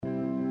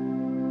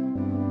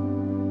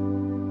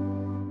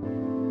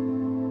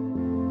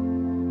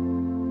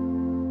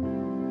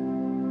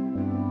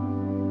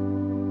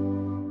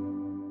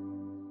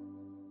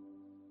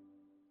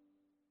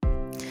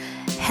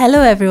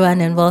Hello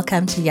everyone and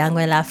welcome to Young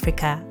Well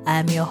Africa. I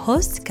am your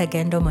host,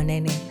 Kagendo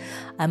Monene.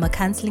 I'm a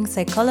counseling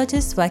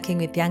psychologist working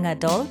with young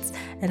adults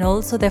and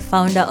also the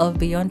founder of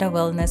Beyonder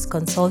Wellness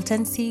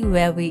Consultancy,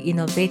 where we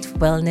innovate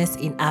wellness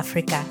in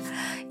Africa.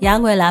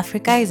 Young Well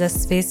Africa is a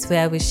space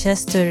where we share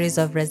stories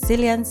of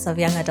resilience of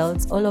young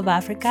adults all over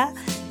Africa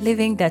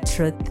living their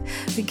truth.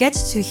 We get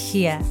to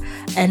hear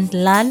and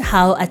learn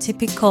how a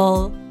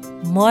typical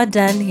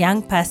modern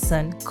young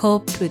person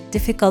coped with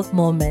difficult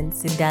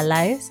moments in their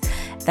lives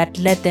that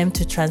led them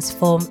to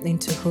transform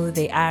into who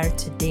they are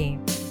today.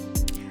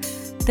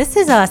 This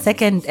is our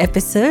second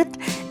episode,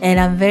 and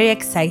I'm very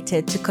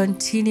excited to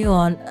continue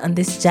on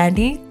this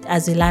journey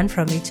as we learn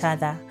from each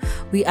other.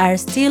 We are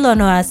still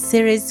on our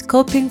series,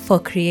 Coping for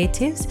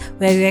Creatives,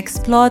 where we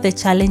explore the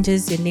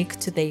challenges unique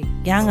to the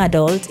young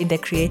adult in the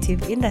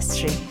creative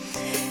industry.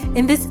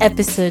 In this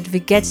episode, we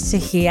get to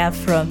hear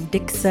from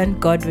Dickson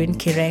Godwin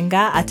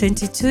Kirenga, a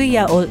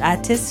 22-year-old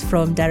artist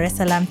from Dar es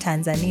Salaam,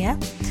 Tanzania.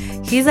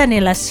 He's an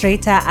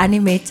illustrator,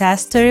 animator,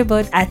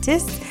 storyboard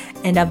artist,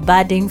 and a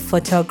budding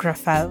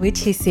photographer,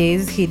 which he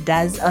says he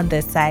does on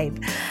the side.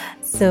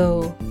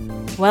 So,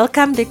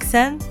 welcome,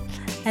 Dickson,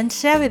 and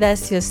share with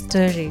us your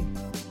story.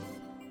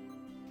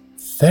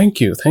 Thank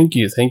you for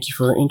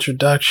the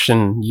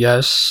introduction.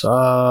 Yes,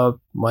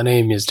 my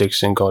name is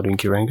Dickson Godwin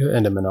Kirenga,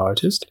 and I'm an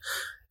artist,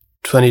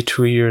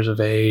 22 years of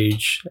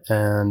age,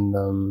 and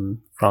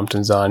from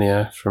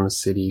Tanzania, from a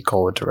city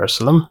called Dar es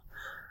Salaam.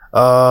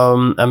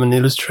 I'm an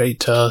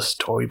illustrator,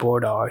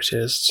 storyboard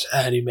artist,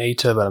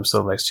 animator, but I'm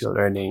still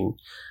learning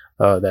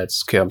that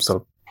skill.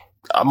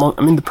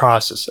 I'm in the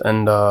process,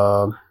 and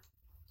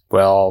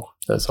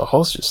as the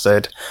host just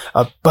said,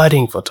 a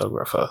budding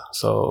photographer.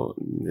 So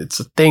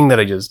it's a thing that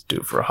I just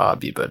do for a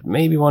hobby, but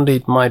maybe one day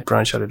it might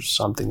branch out into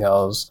something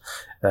else,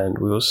 and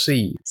we will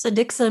see. So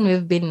Dickson,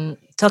 we've been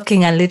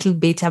talking a little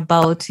bit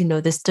about,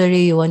 the story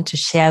you want to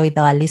share with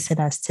our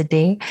listeners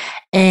today.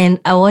 And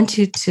I want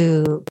you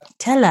to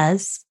tell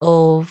us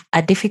of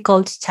a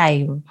difficult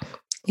time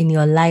in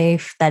your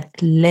life that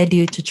led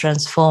you to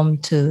transform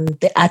to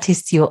the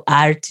artist you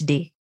are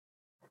today.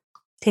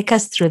 Take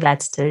us through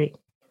that story.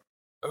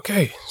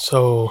 Okay,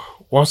 so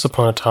once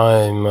upon a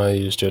time, I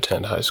used to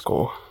attend high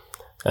school.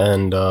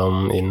 And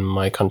in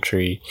my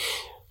country,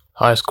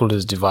 high school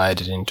is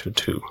divided into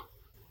two.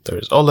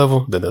 There's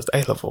O-level, then there's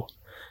A-level.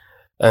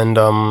 And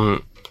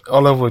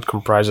O-level, it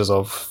comprises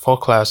of 4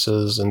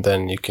 classes, and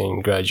then you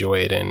can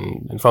graduate,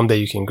 and from there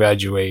you can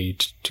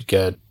graduate to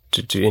get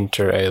to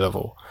enter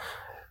A-level.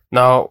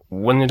 Now,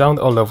 when you're down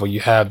the O-level, you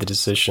have the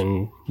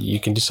decision. You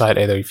can decide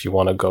either if you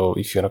want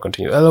to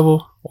continue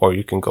A-level, or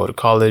you can go to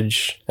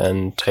college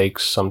and take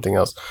something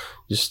else.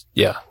 Just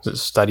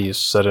study a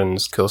certain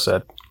skill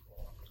set.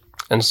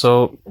 And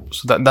so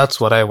that's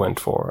what I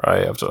went for.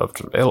 After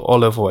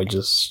O-level, I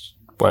just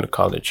went to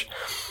college.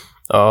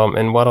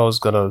 And what I was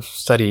gonna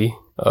study,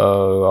 I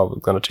was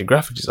gonna take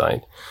graphic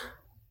design.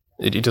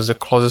 It was the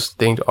closest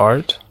thing to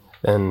art,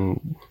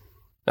 and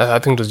I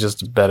think it was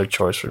just a better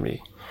choice for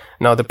me.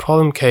 Now the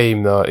problem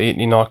came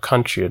in our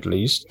country, at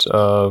least.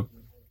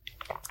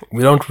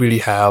 We don't really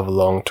have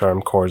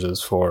long-term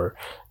courses for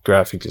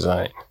graphic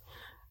design.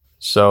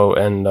 So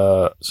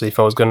if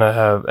I was gonna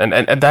have, and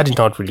that did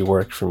not really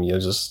work for me. It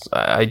was just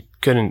I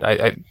couldn't.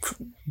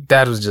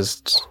 That was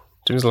just,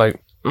 it was like.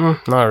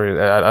 Not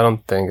really. I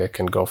don't think I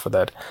can go for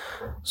that.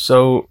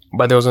 So,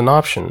 but there was an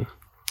option.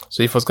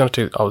 So if I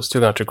was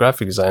still going to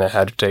graphic design. I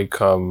had to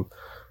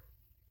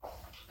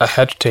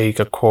take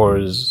a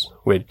course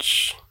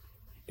which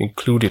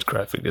included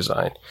graphic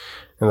design,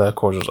 and that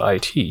course was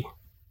IT. And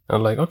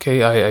I'm like,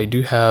 okay, I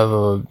do have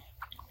an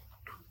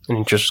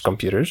interest in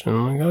computers, and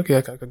I'm like, okay,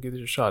 I can give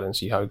it a shot and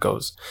see how it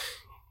goes.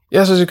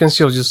 Yes, as you can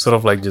see, I was just sort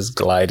of like just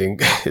gliding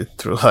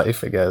through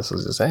life, I guess. I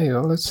was just, hey,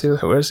 let's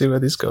see where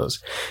this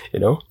goes,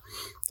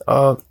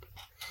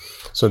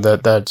 So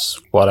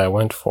that's what I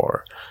went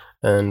for.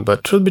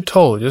 But truth be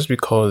told, just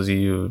because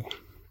you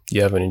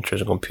have an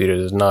interest in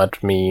computers does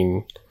not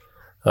mean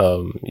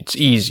it's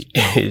easy.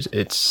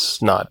 It's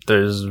not.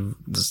 There's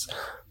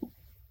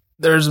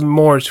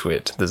more to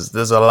it.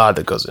 There's a lot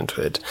that goes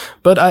into it.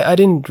 But I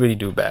didn't really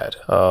do bad.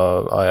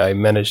 I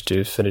managed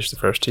to finish the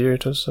first year.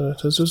 It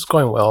was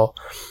going well.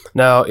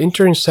 Now,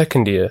 entering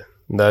second year,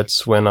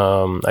 that's when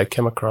I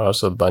came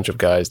across a bunch of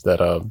guys that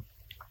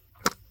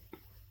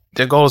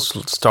their goal is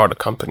to start a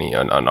company,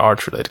 an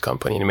art-related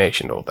company,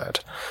 animation, all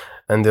that.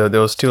 And there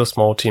was still a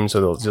small team, so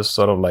they was just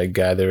sort of like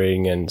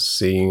gathering and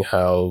seeing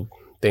how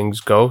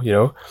things go,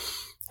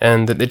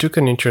 And they took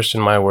an interest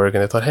in my work,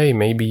 and they thought, hey,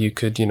 maybe you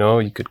could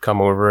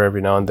come over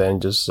every now and then,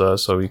 just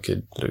so we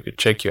could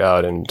check you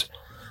out, and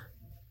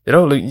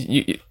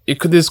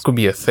this could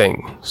be a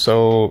thing.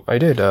 So I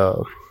did.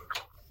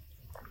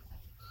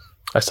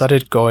 I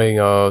started going.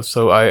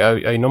 So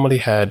I normally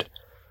had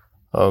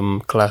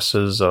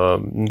classes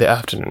in the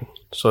afternoon.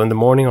 So in the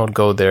morning I'd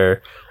go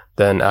there,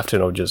 then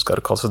afternoon I'd just go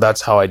to college. So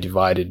that's how I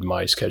divided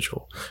my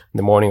schedule. In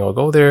the morning I'll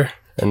go there,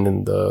 and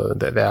in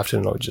the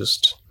afternoon I'll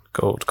just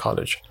go to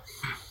college.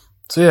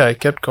 So yeah, I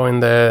kept going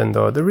there, and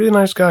they're really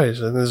nice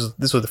guys. And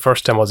this was the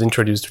first time I was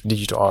introduced to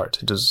digital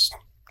art. It was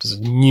just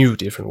a new,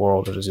 different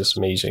world. It was just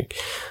amazing.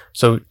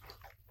 So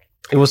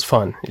it was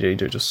fun.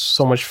 It was just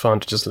so much fun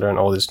to just learn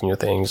all these new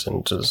things,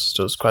 and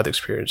just quite the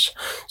experience.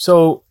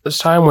 So as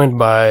time went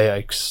by,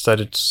 I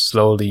started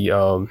slowly,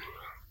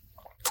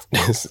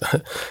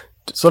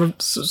 sort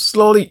of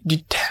slowly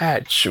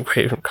detach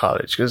away from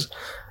college, because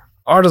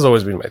art has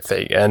always been my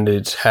thing, and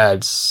it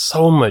had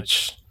so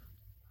much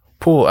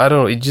pull. I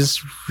don't know, it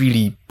just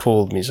really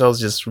pulled me. So I was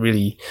just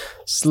really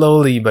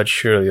slowly but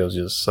surely, I was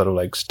just sort of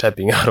like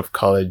stepping out of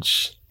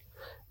college.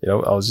 I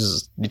was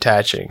just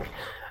detaching.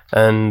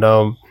 And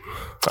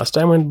as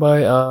time went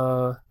by,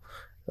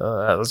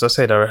 as I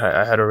said,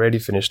 I had already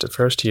finished the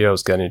first year.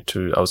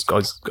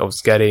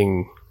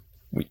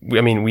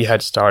 We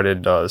had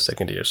started the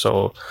second year.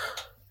 So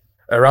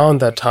around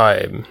that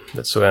time,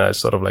 that's when I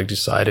sort of like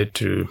decided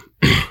to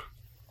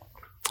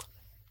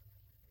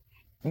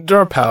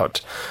drop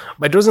out.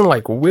 But it wasn't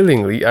like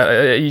willingly.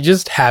 It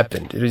just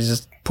happened. It was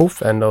just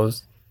poof, and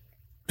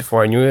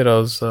before I knew it, I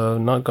was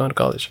not going to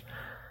college.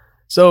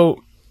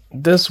 So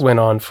this went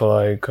on for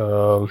like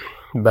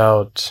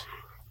about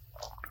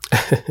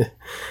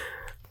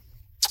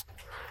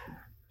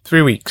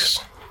 3 weeks,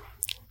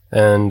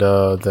 and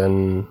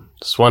then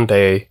just one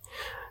day,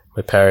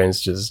 my parents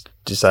just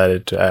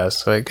decided to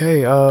ask, like,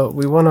 "Hey,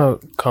 we want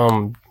to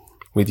come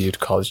with you to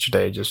college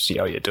today, just see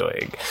how you're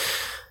doing."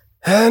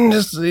 And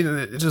just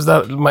it just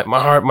that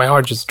my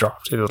heart just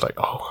dropped. It was like,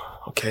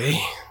 "Oh, okay,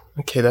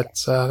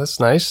 that's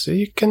nice.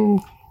 You can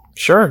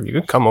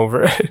come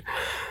over."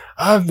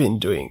 I've been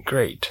doing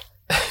great.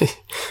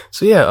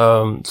 So yeah,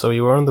 so we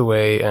were on the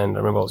way, and I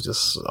remember I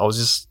was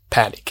just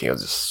panicking. I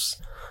was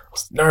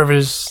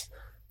nervous.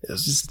 I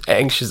was just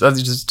anxious. I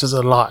was just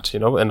a lot,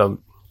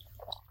 and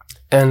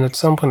at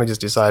some point I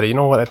just decided, you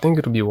know what? I think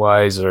it would be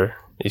wiser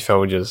if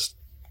I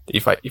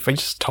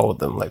just told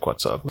them like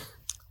what's up,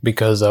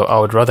 because I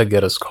would rather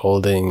get a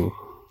scolding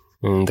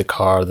in the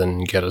car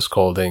than get a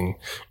scolding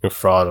in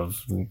front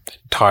of the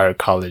entire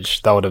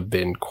college. That would have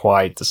been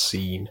quite the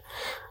scene.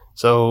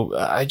 So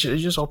I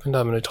just opened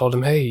up and I told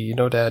him, "Hey,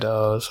 Dad,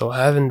 so I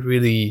haven't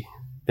really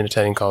been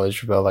attending college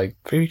for about like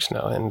 3 weeks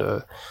now, and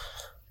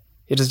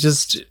it is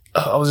just,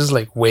 I was just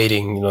like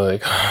waiting,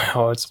 like,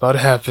 oh, it's about to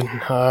happen.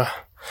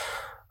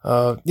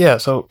 Yeah,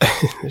 so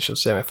I should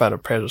say I found a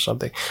prayer or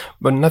something,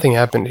 but nothing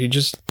happened. He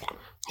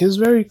was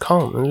very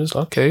calm and just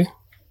okay,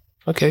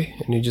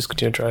 and he just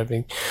continued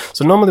driving.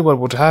 So normally what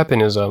would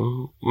happen is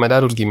my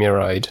dad would give me a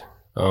ride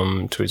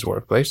to his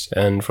workplace,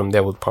 and from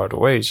there we'd part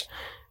ways.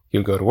 He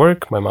would go to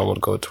work, my mom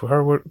would go to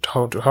her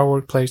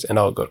workplace, and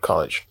I would go to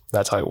college.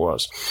 That's how it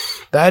was.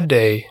 That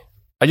day,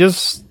 I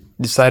just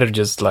decided to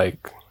just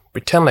like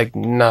pretend like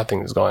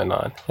nothing is going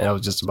on, and I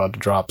was just about to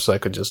drop so I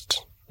could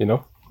just,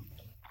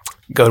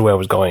 go to where I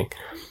was going.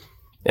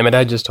 And my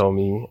dad just told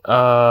me,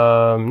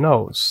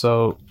 no,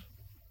 so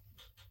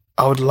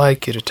I would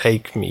like you to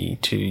take me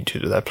to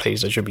that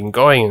place that you've been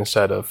going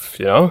instead of,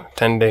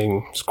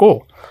 attending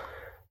school.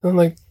 And I'm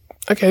like,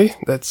 okay,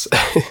 that's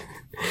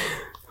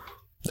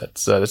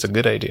that's a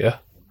good idea.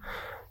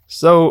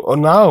 So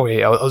on our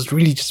way, I was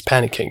really just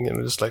panicking,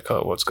 and just like,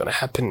 oh, what's gonna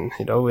happen,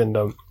 and I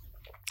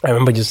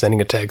remember just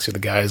sending a text to the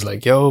guys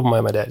like, "Yo,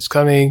 my dad is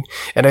coming,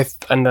 and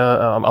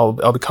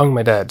I'll be calling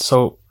my dad."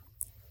 So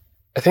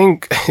I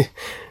think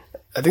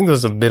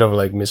there's a bit of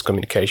like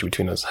miscommunication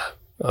between us.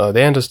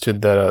 They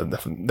understood that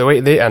the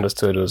way they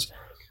understood was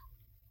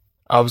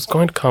I was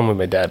going to come with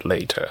my dad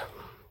later,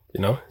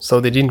 So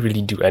they didn't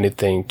really do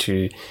anything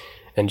to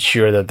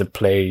ensure that the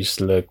place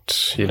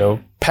looked,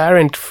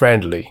 parent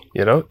friendly.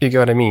 You get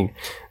what I mean?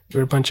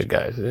 We're a bunch of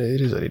guys.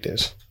 It is what it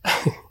is.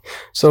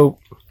 So.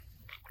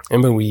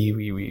 And when we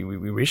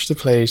reached the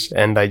place,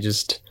 and I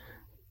just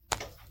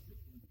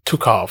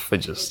took off. I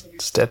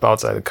just stepped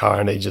outside the car,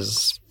 and I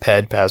just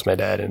pad past my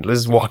dad, and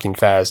was walking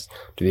fast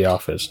to the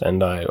office.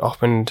 And I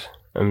opened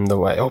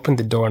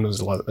the door, and it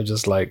was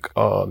just like,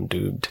 oh, I'm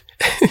doomed.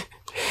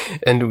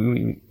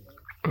 And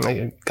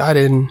I got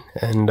in,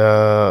 and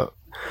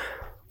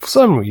for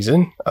some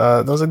reason,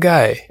 there was a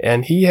guy,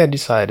 and he had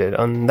decided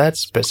on that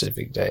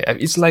specific day.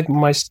 It's like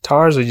my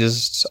stars are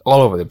just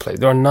all over the place.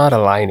 They're not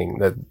aligning.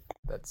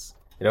 That's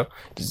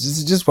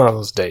it's just one of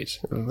those days.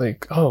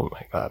 Like, oh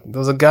my God, there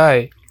was a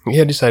guy. He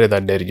had decided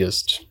that day to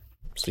just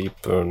sleep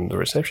in the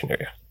reception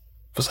area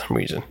for some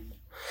reason.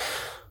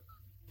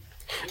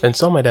 And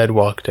so my dad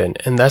walked in,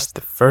 and that's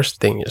the first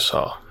thing you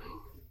saw.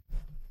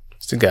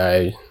 It's the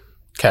guy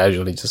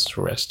casually just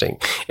resting.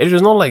 It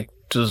was not like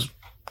just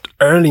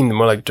early in the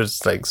morning, like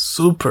just like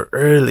super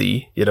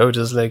early,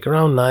 just like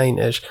around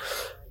 9-ish.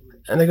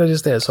 And the guy was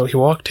just there. So he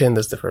walked in,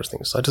 that's the first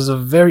thing. So it was a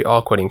very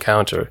awkward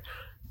encounter.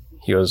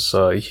 He was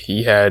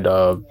he had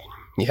a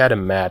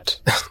mat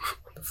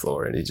on the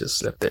floor, and he just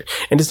slept there.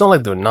 And it's not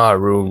like there were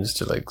not rooms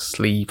to like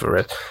sleep or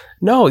rest.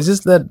 No, it's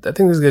just that I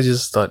think this guy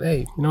just thought,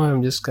 hey,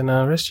 I'm just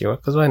gonna rest you,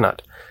 because why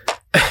not?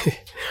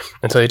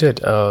 And so he did.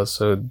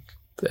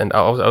 And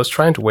I was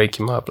trying to wake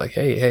him up, like,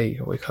 hey,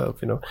 wake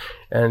up,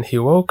 And he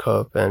woke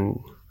up, and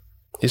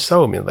he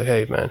saw me, like,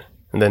 hey, man,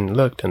 and then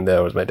looked, and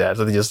there was my dad.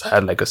 So they just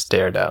had like a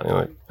stare down. You're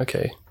like,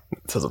 okay,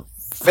 this was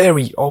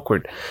very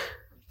awkward.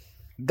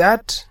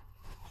 That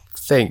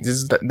thing,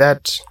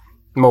 that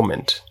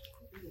moment.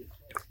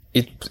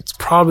 It's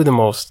probably the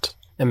most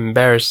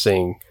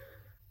embarrassing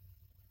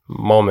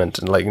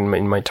moment, like in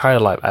my entire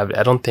life.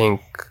 I don't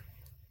think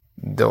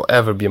there'll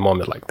ever be a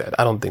moment like that.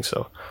 I don't think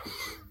so.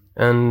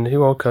 And he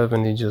woke up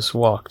and he just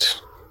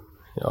walked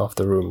off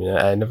the room.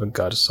 I never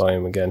got to saw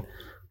him again.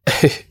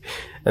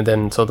 And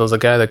then so there was a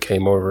guy that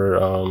came over,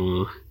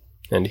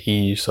 and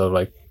he sort of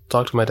like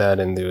talked to my dad,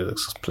 and they were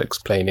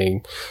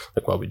explaining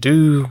like what we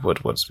do,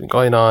 what's been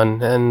going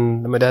on.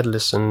 And my dad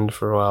listened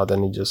for a while.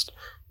 Then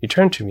he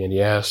turned to me and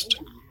he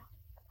asked,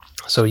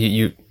 "So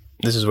you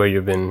this is where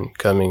you've been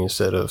coming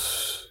instead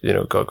of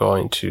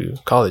going to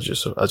college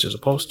as you're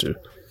supposed to?"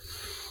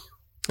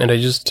 And I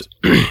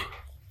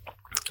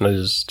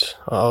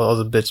was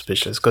a bit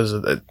speechless, because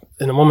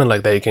in a moment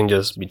like that, you can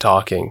just be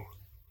talking,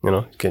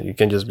 you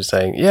can just be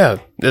saying, yeah,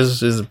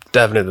 this is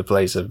definitely the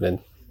place I've been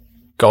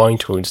going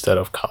to instead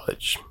of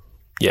college.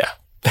 Yeah.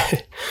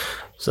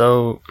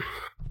 So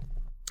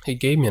he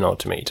gave me an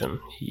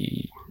ultimatum.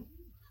 He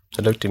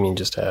looked at me and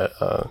just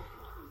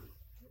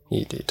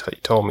he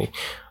told me,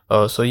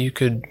 so you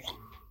could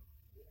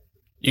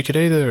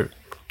either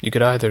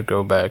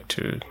go back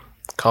to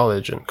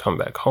college and come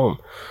back home,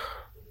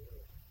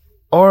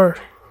 or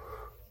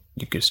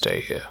you could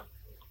stay here.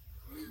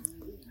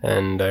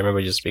 And I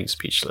remember just being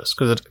speechless,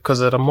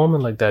 because at a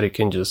moment like that, you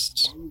can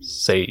just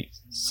say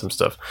some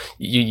stuff.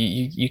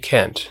 You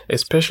can't,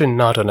 especially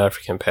not an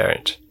African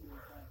parent.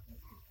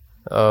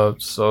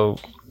 So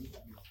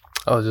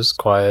I was just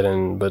quiet,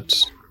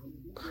 but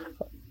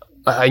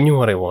I knew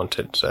what I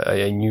wanted.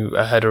 I knew,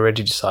 I had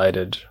already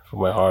decided from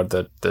my heart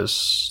that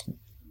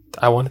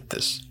I wanted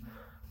this.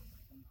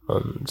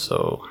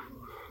 So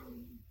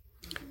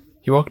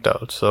he walked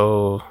out.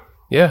 So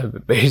yeah,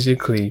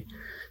 basically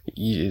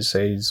he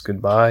says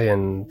goodbye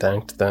and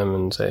thanked them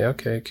and say,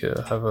 okay,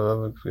 have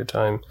a good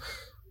time.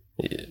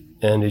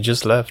 And he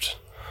just left.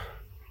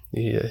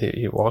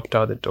 He walked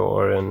out the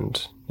door,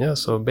 and yeah,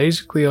 so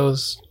basically I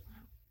was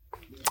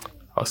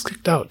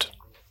kicked out.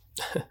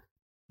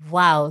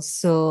 Wow.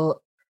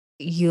 So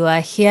you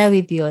are here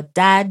with your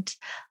dad.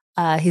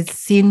 He's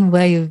seen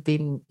where you've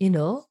been,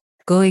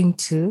 going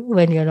to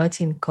when you're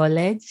not in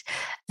college.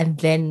 And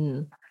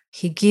then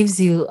he gives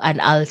you an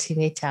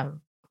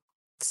ultimatum.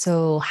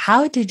 So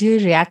how did you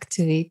react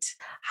to it?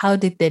 How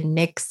did the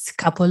next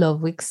couple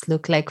of weeks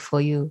look like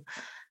for you?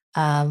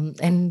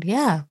 And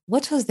yeah,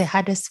 what was the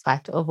hardest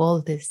part of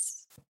all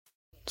this?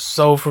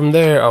 So from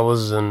there, I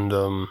was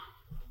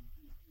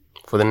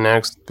for the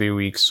next 3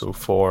 weeks or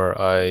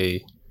 4,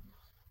 I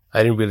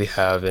didn't really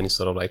have any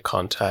sort of like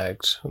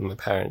contact with my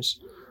parents,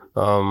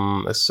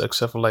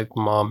 except for like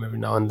mom. Every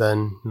now and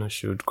then,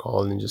 she would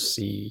call and just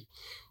see,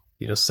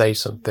 say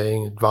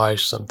something,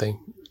 advise something,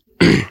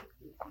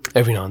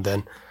 every now and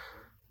then.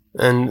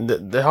 And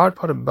the hard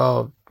part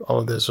about all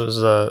of this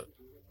was,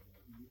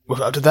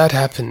 after that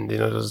happened,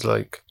 it was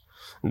like,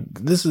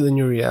 this is the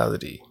new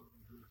reality.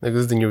 Like,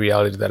 this is the new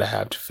reality that I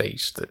have to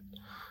face. That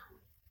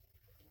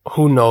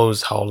who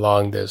knows how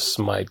long this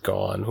might go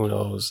on? Who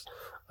knows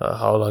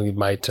how long it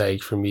might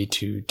take for me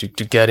to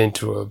get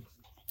into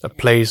a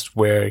place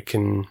where it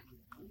can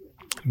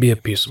be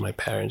at peace with my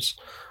parents.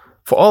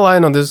 For all I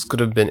know, this could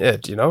have been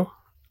it.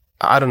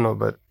 I don't know,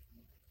 but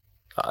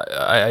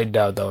I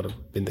doubt that would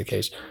have been the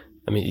case.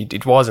 I mean,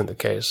 it wasn't the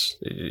case.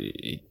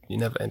 It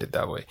never ended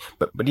that way.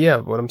 But yeah,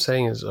 what I'm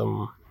saying is,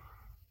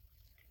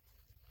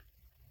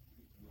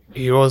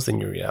 it was the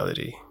new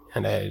reality,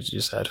 and I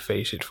just had to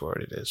face it for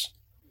what it is.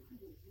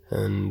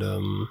 And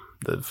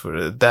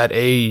for that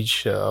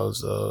age, I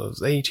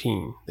was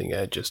 18. I think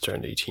I had just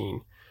turned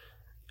 18,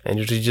 and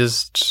it was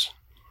just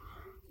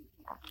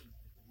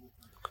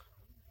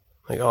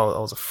like, I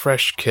was a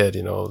fresh kid.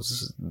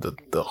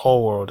 The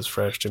whole world is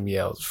fresh to me.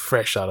 I was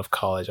fresh out of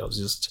college. I was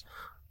just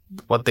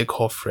what they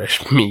call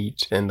fresh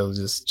meat, and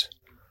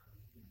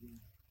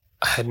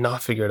I had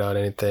not figured out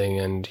anything,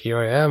 and here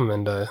I am.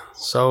 And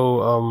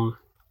so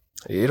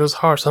it was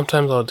hard.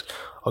 Sometimes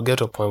I'll get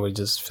to a point where it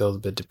just feels a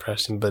bit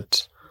depressing,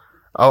 but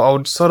I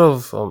would sort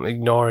of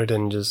ignore it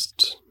and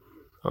just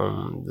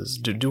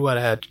do what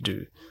I had to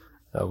do.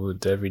 I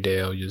would every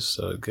day. I'll just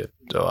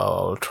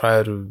I'll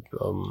try to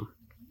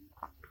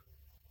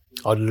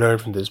I'll learn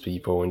from these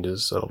people and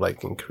just sort of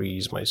like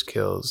increase my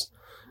skills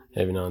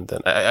every now and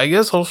then. I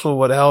guess also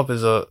what helped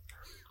is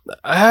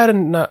I had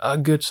a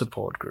good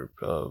support group.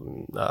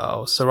 I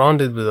was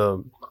surrounded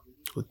with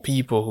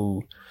people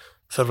who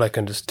sort of like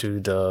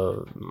understood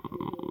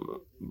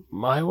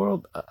my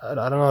world. I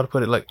don't know how to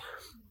put it. Like,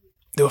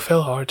 they were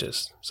fellow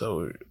artists,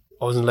 so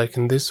I wasn't like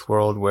in this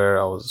world where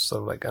I was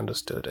sort of like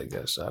understood, I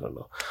guess. I don't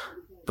know,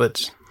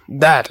 but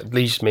that at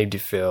least made me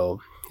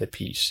feel at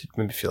peace. It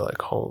made me feel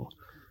like home.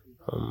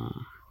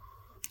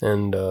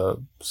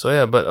 So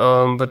yeah,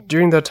 but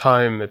during that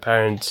time, my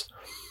parents,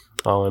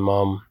 my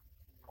mom,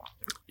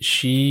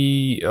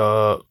 she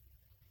had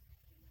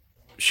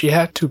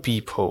 2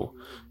 people.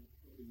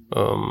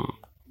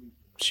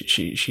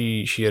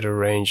 she had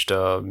arranged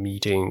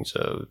meetings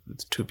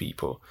with two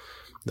people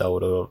that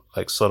would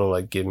like sort of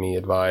like give me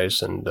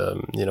advice and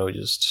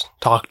just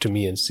talk to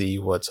me and see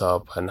what's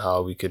up and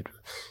how we could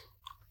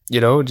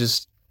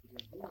just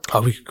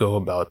how we could go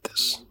about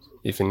this,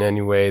 if in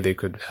any way they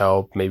could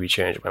help maybe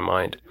change my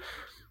mind.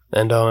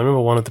 And I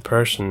remember one of the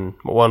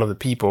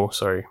people was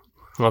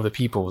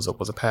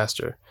a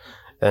pastor,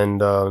 and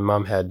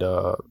mom had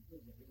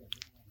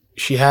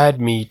she had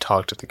me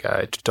talk to the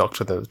guy, to talk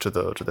to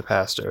the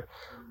pastor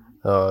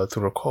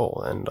through a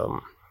call, and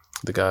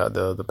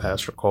the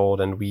pastor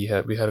called, and we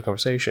had a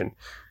conversation,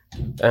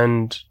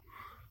 and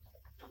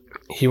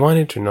he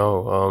wanted to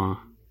know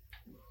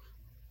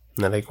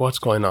like what's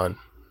going on.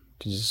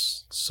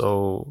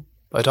 So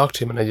I talked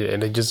to him,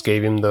 and I just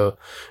gave him the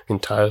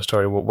entire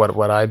story.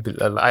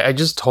 I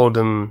just told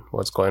him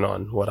what's going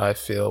on, what I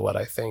feel, what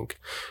I think,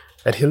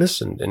 and he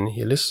listened, and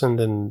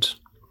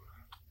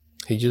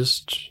he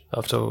just,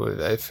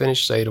 after I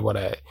finished saying what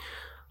I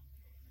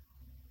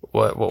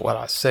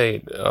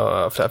said,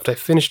 after I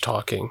finished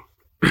talking,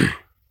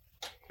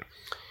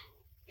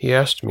 he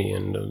asked me,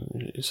 and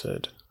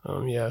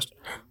he asked,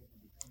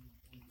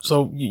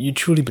 so you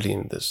truly believe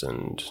in this?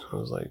 And I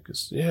was like,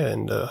 yeah.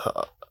 And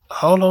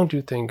how long do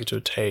you think it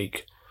will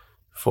take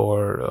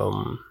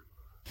for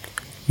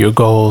your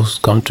goals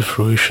come to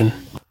fruition?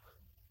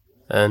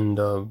 And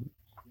I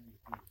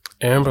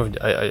remember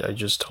I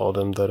just told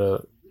him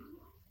that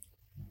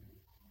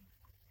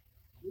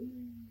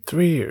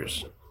 3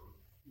 years.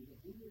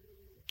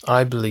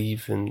 I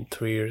believe in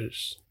 3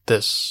 years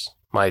this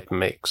might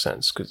make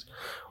sense, because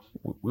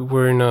we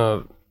were in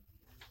a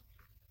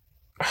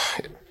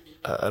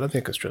I don't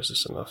think I stress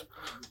this enough.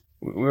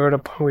 We were at a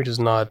point where there's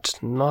not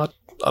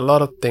a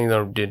lot of things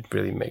that didn't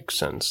really make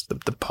sense. The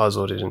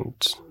puzzle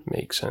didn't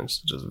make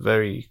sense. It was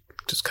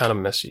just kind of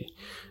messy.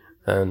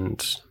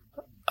 And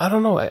I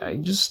don't know, I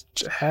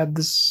just had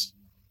this,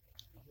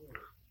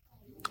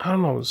 I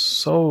don't know, I was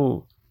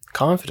so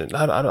confident.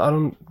 I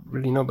don't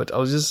really know, but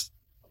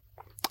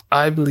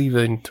I believe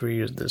that in 3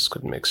 years this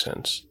could make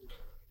sense.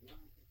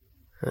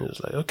 And it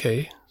was like,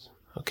 okay.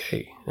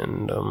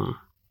 And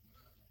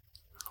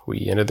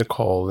we ended the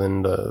call,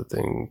 and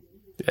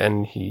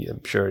I'm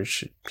sure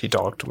he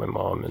talked to my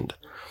mom, and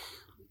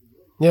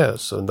yeah,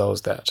 so that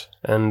was that.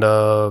 And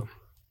the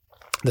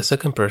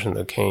second person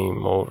that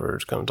came over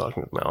to come talk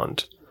with my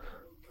aunt,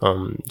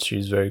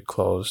 she's very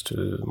close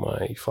to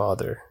my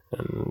father,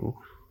 and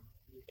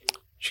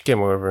she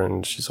came over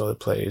and she saw the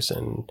place,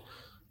 and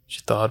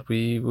she thought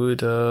we would,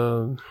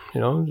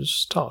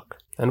 just talk,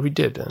 and we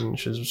did, and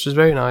she's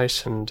very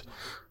nice, and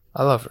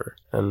I love her,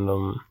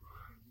 and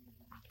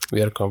we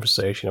had a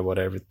conversation about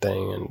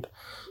everything, and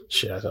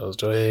she asked what I was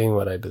doing,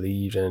 what I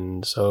believed,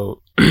 and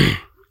so I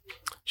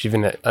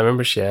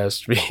remember she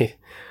asked me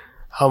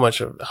how much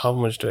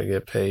do I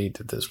get paid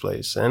at this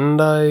place,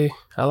 and I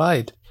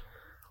lied.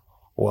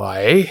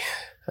 Why?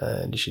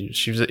 And if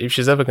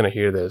she's ever gonna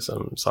hear this,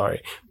 I'm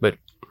sorry, but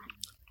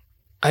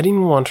I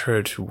didn't want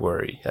her to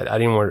worry. I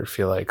didn't want her to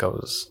feel like I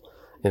was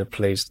in a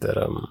place that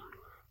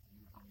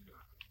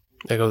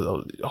like I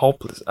was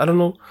hopeless. I don't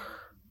know,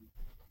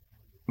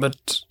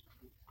 but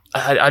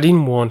I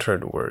didn't want her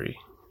to worry,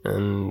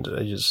 and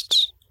I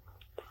just,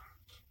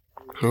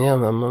 yeah,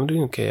 I'm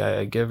doing okay.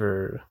 I gave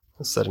her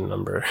a certain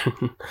number,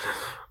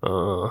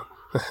 but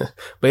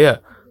yeah,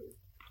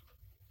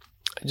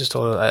 I just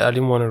told her I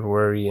didn't want her to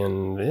worry,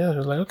 and yeah, she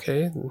was like,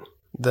 okay.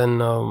 Then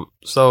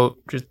so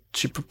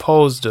she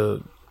proposed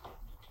a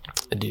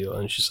deal,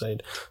 and she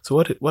said, so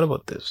what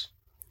about this?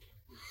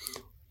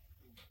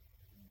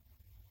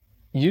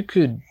 You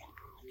could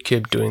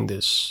keep doing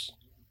this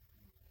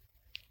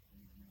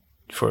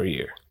for a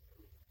year.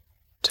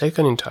 Take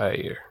an entire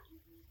year.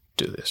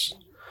 Do this.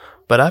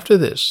 But after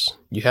this,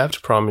 you have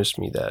to promise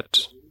me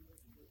that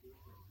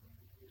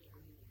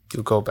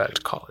you'll go back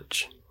to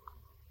college.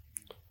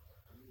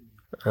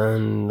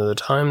 And the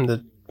time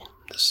that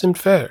this seemed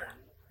fair.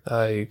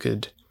 I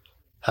could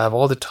have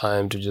all the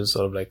time to just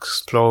sort of like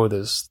explore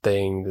this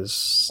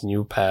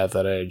new path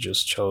that I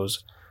just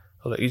chose.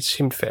 It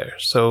seemed fair.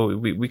 So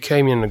we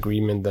came in an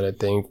agreement that I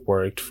think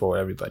worked for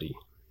everybody.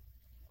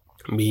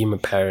 Me, my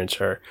parents,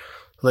 her.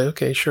 Like,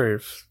 okay, sure,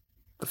 if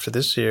after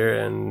this year,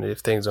 and if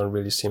things don't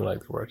really seem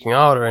like they're working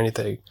out or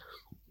anything,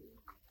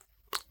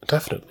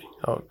 definitely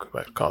I'll go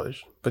back to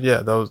college. But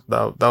yeah, that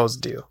was the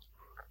deal.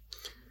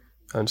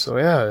 And so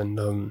yeah,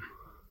 and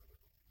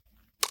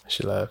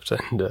she left,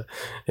 and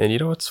you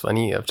know what's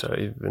funny? After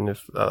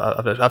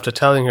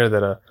telling her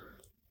that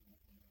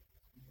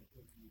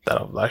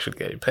I'll actually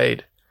get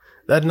paid,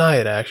 that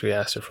night I actually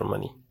asked her for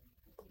money.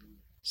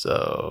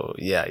 So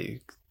yeah,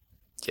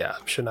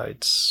 I'm sure now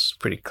it's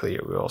pretty clear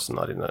we're also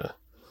not in a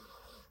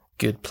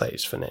good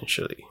place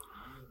financially.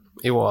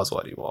 It was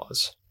what it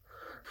was.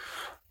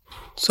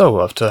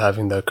 So after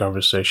having that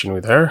conversation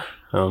with her,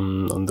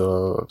 on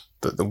the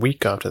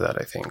week after that,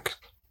 I think,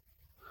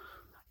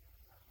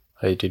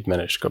 I did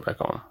manage to go back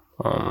home.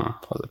 I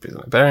was at peace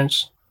with my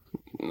parents.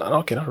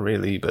 Okay, not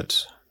really,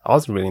 but I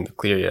wasn't really in the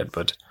clear yet,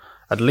 but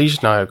at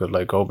least now I could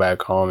like go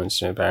back home and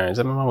see my parents.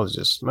 And my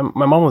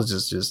mom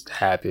was just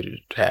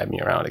happy to have me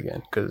around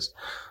again, because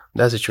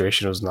that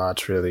situation was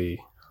not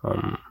really.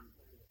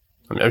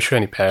 I'm sure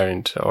any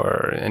parent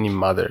or any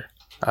mother,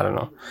 I don't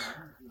know,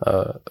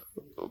 uh,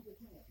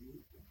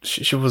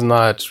 she was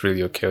not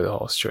really okay with the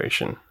whole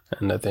situation.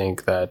 And I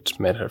think that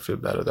made her feel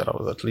better, that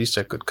at least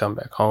I could come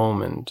back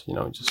home and,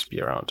 just be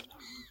around.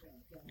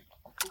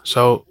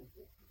 So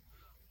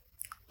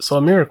a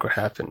miracle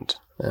happened.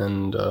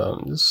 And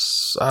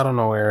this, out of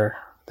nowhere,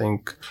 I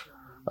think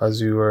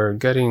as we were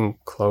getting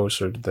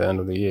closer to the end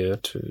of the year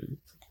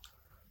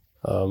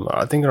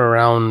I think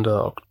around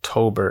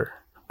October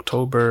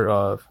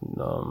of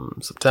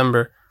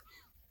September.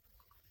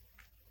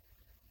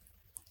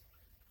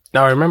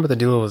 Now I remember the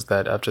deal was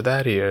that after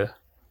that year,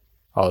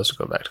 I was to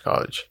go back to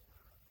college.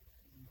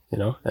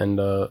 And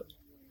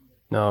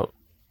now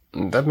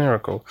that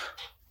miracle,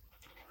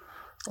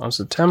 on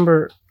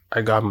September,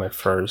 I got my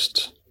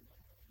first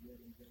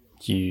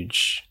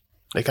huge,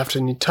 like after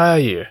an entire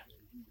year.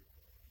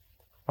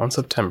 On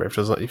September, if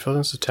it was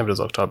in September, it was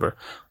October.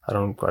 I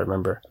don't quite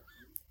remember.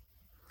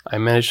 I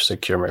managed to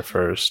secure my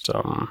first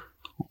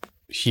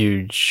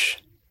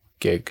huge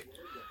gig,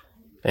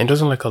 and it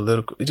wasn't like a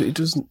little. It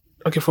was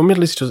okay for me, at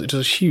least. It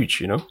was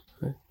huge,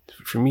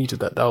 For me,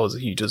 that was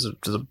huge. It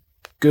was a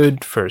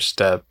good first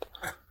step,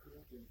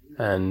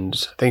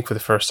 and I think for the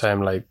first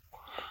time, like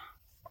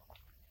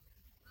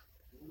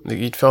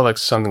it felt like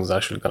something was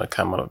actually gonna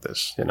come out of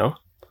this,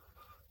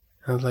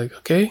 I was like,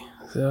 okay,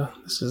 so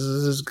this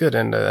is good,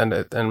 and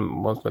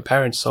once my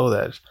parents saw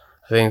that,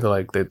 I think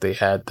like they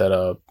had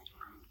that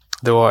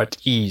they were at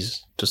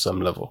ease to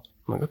some level.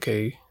 I'm like,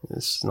 okay,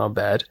 it's not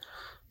bad.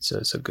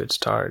 It's a good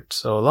start.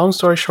 So long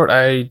story short,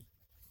 I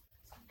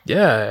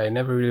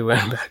never really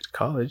went back to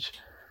college.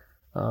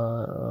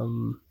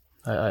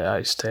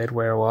 I stayed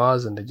where I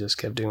was, and I just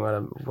kept doing I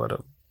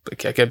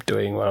kept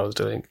doing what I was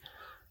doing.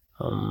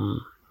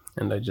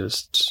 And I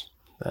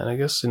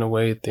guess in a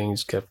way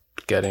things kept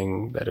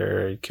getting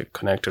better. I kept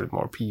connected with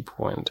more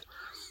people, and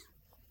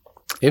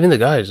even the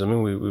guys. I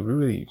mean, we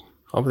really,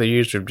 over the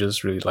years, we've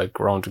just really like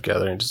grown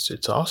together, and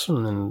it's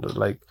awesome. And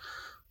like,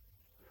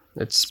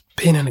 it's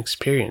been an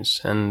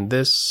experience. And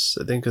this,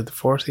 I think, is the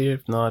fourth year,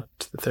 if not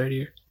the third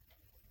year.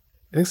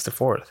 I think it's the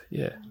fourth.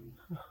 Yeah,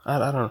 I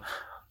don't know,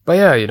 but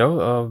yeah,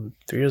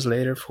 3 years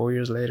later, 4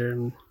 years later,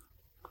 I'm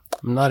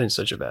not in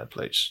such a bad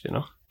place.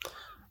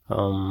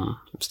 I'm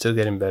still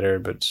getting better,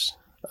 but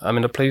I'm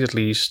in a place, at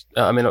least.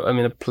 I'm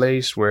in a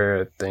place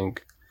where I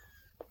think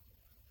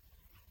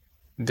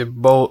they're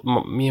both,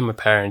 me and my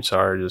parents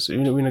are just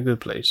in a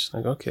good place.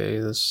 Like, okay,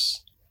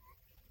 this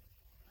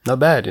not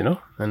bad,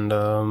 And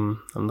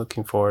I'm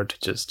looking forward to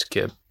just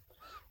keep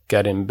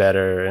getting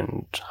better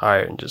and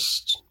higher, and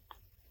just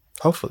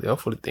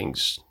hopefully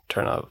things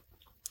turn out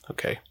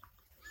okay.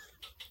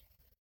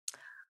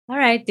 All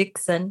right,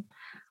 Dixon.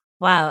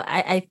 Wow,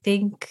 I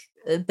think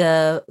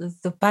the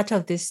part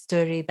of this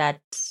story that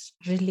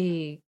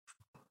really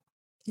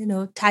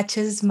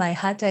touches my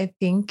heart, I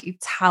think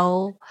it's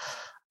how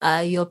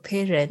your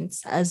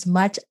parents, as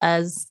much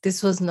as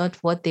this was not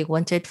what they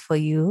wanted for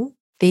you,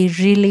 they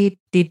really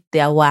did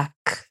their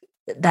work,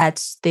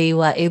 that they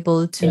were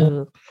able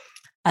to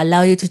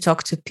allow you to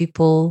talk to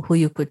people who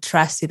you could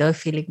trust without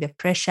feeling the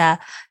pressure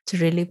to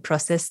really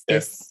process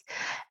this.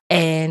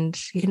 And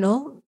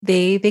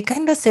they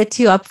kind of set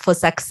you up for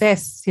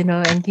success,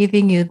 and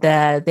giving you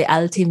the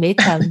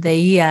ultimatum, the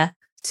year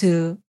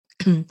to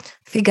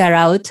figure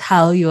out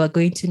how you are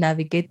going to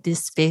navigate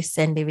this space,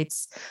 and if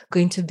it's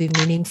going to be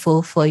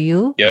meaningful for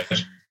you.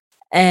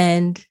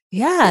 And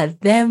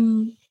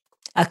them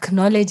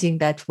acknowledging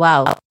that,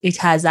 wow, it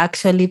has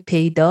actually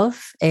paid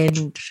off,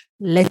 and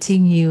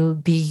letting you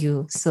be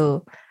you.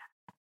 So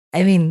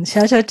I mean,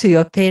 shout out to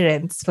your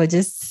parents for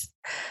just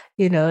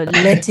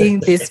letting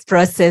this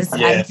process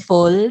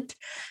unfold.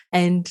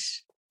 And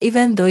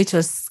even though it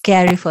was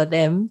scary for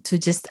them, to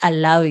just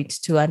allow it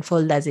to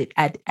unfold as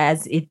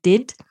it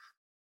did.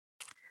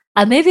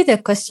 And maybe the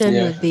question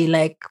would be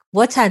like,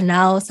 what are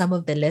now some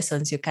of the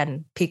lessons you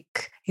can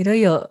pick?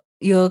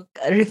 You're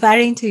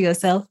referring to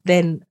yourself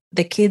then,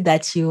 the kid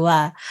that you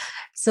are.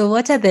 So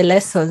what are the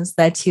lessons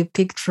that you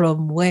picked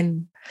from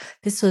when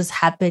this was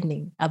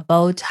happening,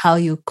 about how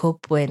you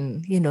cope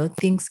when,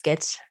 things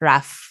get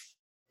rough?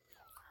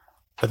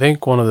 I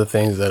think one of the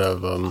things that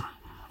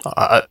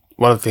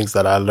one of the things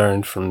that I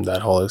learned from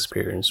that whole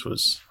experience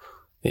was,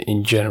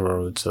 in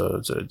general, it's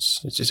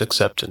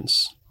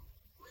acceptance.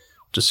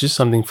 Just see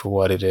something for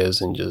what it is,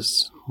 and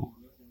just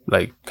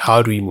like,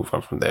 how do we move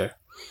on from there?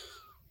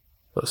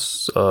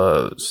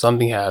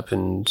 Something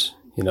happened,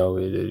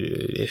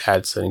 it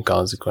had certain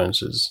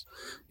consequences.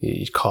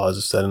 It caused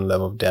a certain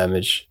level of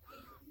damage.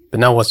 But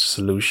now what's the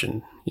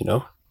solution?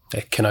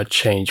 I cannot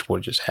change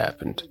what just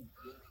happened.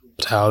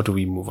 But how do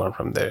we move on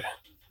from there?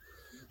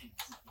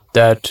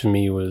 That to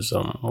me was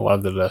one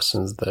of the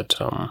lessons that,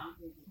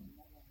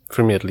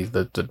 for me at least,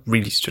 that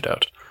really stood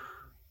out.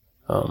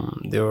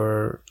 There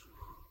were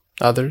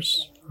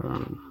others.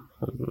 I've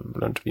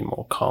learned to be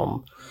more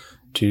calm,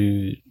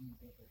 to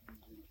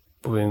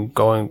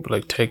going,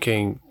 like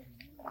taking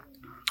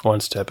one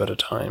step at a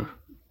time,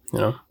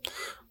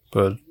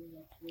 but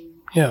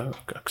yeah,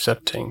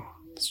 accepting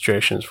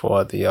situations for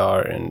what they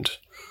are and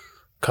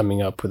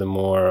coming up with a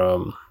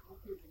more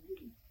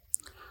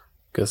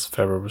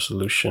favorable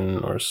solution,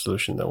 or a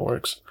solution that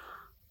works.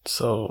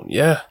 So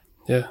yeah,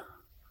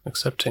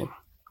 acceptance.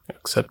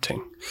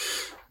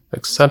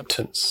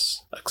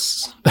 Acceptance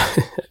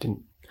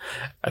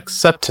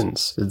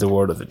is the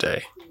word of the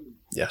day.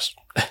 Yes.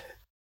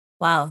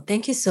 Wow,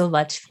 thank you so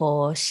much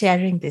for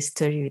sharing this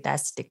story with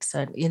us,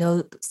 Dixon.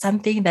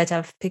 Something that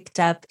I've picked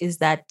up is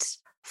that,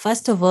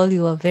 first of all,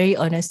 you were very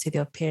honest with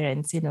your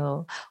parents,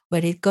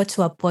 when it got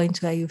to a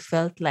point where you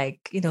felt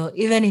like,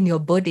 even in your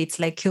body, it's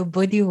like your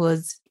body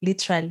was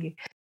literally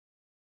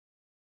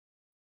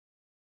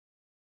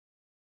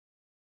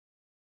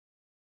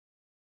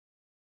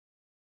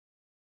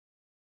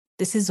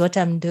this is what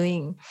I'm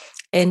doing.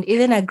 And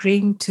even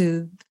agreeing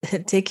to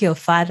take your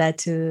father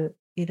to,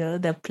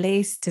 the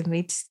place to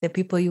meet the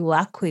people you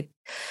work with.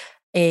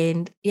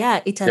 And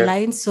yeah, it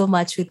aligns so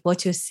much with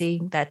what you're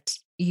saying, that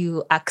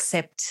you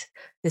accept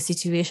the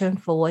situation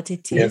for what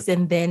it is,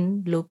 and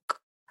then look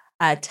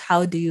at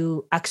how do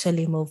you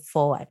actually move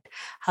forward?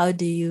 How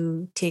do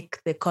you take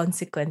the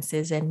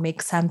consequences and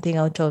make something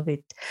out of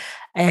it?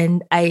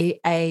 And I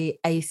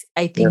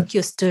think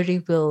your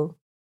story will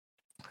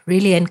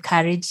really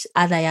encourage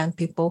other young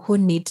people who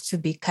need to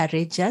be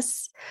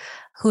courageous,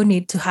 who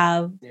need to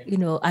have,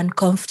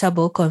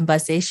 uncomfortable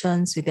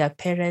conversations with their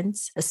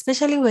parents,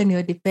 especially when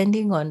you're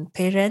depending on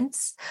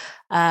parents.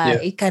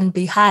 It can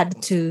be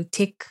hard to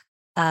take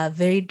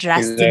very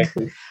drastic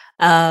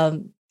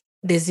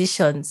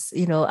decisions,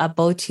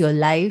 about your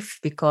life,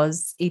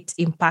 because it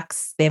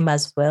impacts them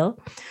as well.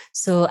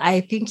 So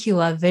I think you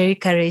are very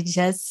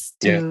courageous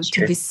to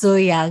be so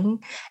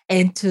young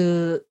and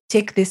to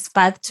take this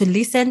path, to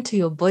listen to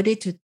your body,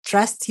 to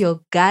trust your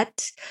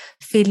gut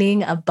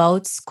feeling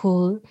about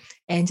school,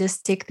 and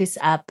just take this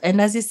up. And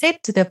as you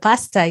said to the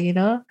pastor,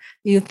 you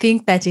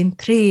think that in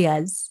 3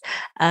 years,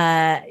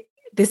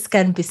 this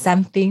can be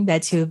something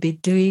that you'll be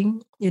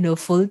doing,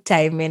 full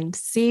time, and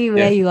see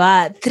where you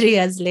are 3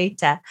 years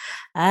later.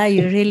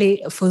 You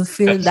really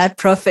fulfill that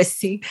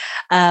prophecy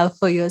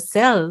for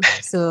yourself.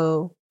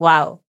 So,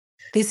 wow,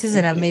 this is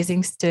an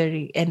amazing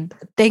story. And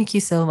thank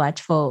you so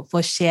much for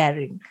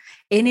sharing.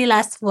 Any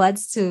last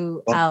words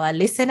to our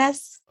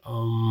listeners?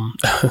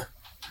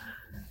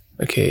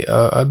 Okay,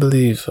 I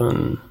believe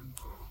in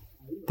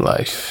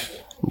life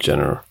in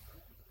general.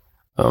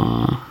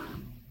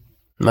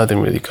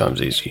 Nothing really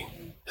comes easy,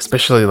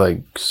 especially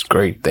like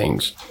great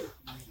things.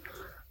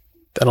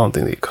 I don't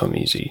think they come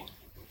easy,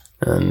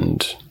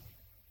 and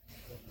I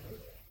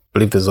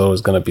believe there's always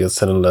going to be a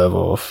certain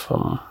level of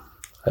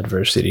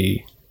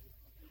adversity,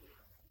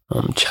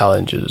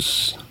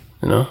 challenges,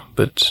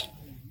 but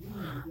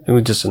I think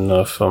with just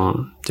enough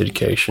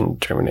dedication,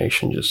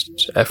 determination,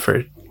 just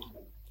effort,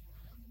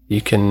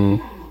 you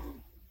can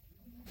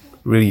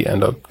really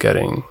end up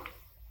getting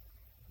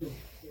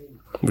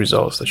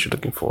results that you're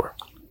looking for.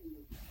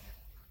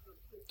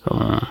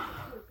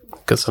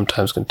 Because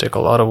sometimes it can take a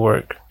lot of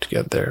work to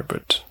get there,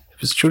 but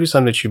if it's truly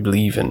something that you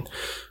believe in,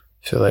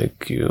 I feel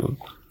like you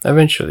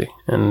eventually,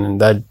 and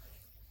that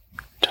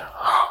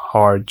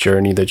hard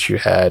journey that you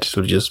had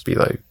will just be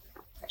like,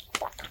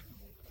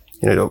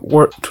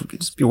 to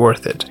just be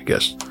worth it, I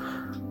guess.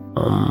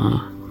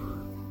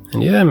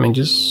 And yeah, I mean,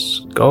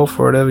 just go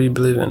for whatever you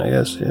believe in, I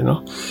guess,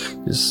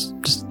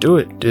 just do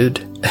it,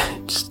 dude.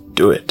 Just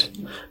do it.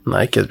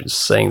 Nike has been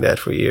saying that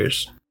for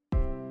years.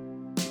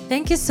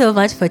 Thank you so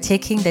much for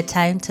taking the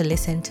time to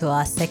listen to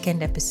our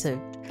second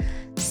episode.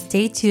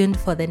 Stay tuned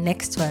for the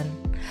next one.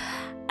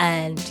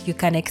 And you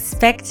can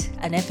expect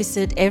an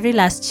episode every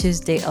last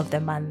Tuesday of the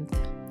month.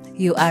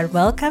 You are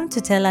welcome to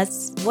tell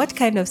us what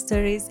kind of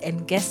stories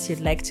and guests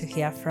you'd like to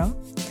hear from.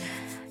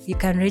 You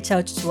can reach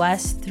out to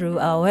us through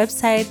our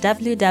website,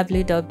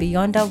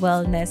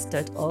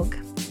 www.beyonderwellness.org.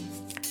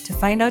 To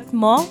find out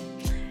more,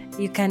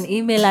 you can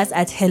email us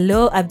at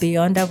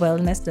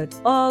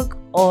hello@beyonderwellness.org,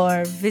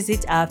 or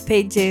visit our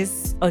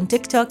pages on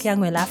TikTok, Young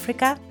Well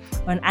Africa,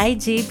 on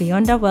IG,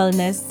 Beyonder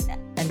Wellness,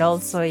 and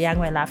also Young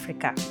Well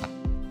Africa.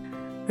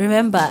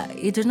 Remember,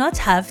 you do not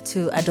have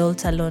to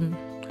adult alone.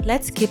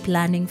 Let's keep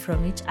learning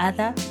from each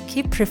other,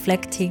 keep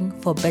reflecting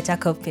for better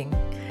coping.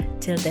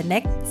 Till the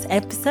next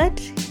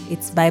episode,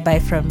 it's bye-bye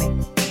from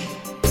me.